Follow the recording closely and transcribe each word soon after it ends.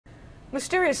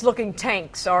Mysterious-looking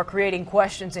tanks are creating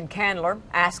questions in Candler.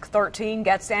 Ask 13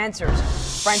 gets answers.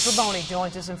 Frank Raboni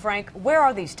joins us. And Frank, where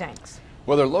are these tanks?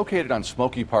 Well, they're located on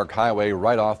Smokey Park Highway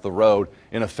right off the road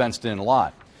in a fenced-in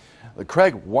lot.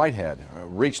 Craig Whitehead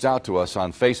reached out to us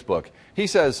on Facebook. He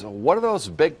says, what are those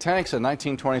big tanks in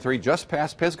 1923 just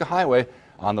past Pisgah Highway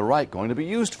on the right going to be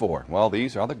used for? Well,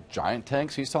 these are the giant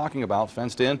tanks he's talking about,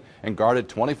 fenced in and guarded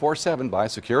 24/7 by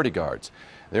security guards.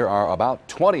 There are about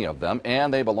 20 of them,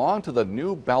 and they belong to the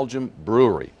new Belgium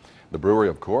Brewery. The brewery,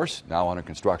 of course, now under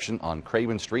construction on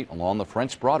Craven Street along the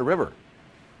French Broad River.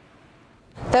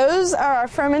 Those are our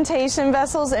fermentation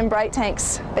vessels and bright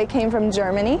tanks. They came from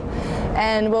Germany,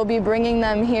 and we'll be bringing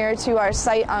them here to our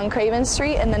site on Craven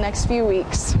Street in the next few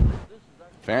weeks.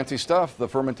 Fancy stuff. The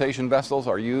fermentation vessels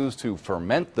are used to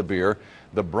ferment the beer.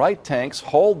 The bright tanks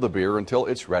hold the beer until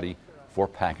it's ready for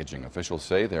packaging. Officials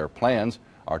say their plans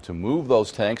are to move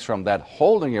those tanks from that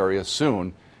holding area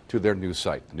soon to their new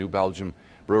site. The new Belgium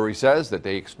Brewery says that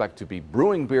they expect to be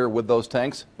brewing beer with those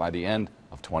tanks by the end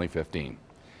of 2015.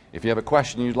 If you have a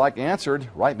question you'd like answered,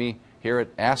 write me here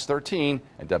at Ask13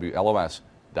 at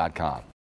WLOS.com.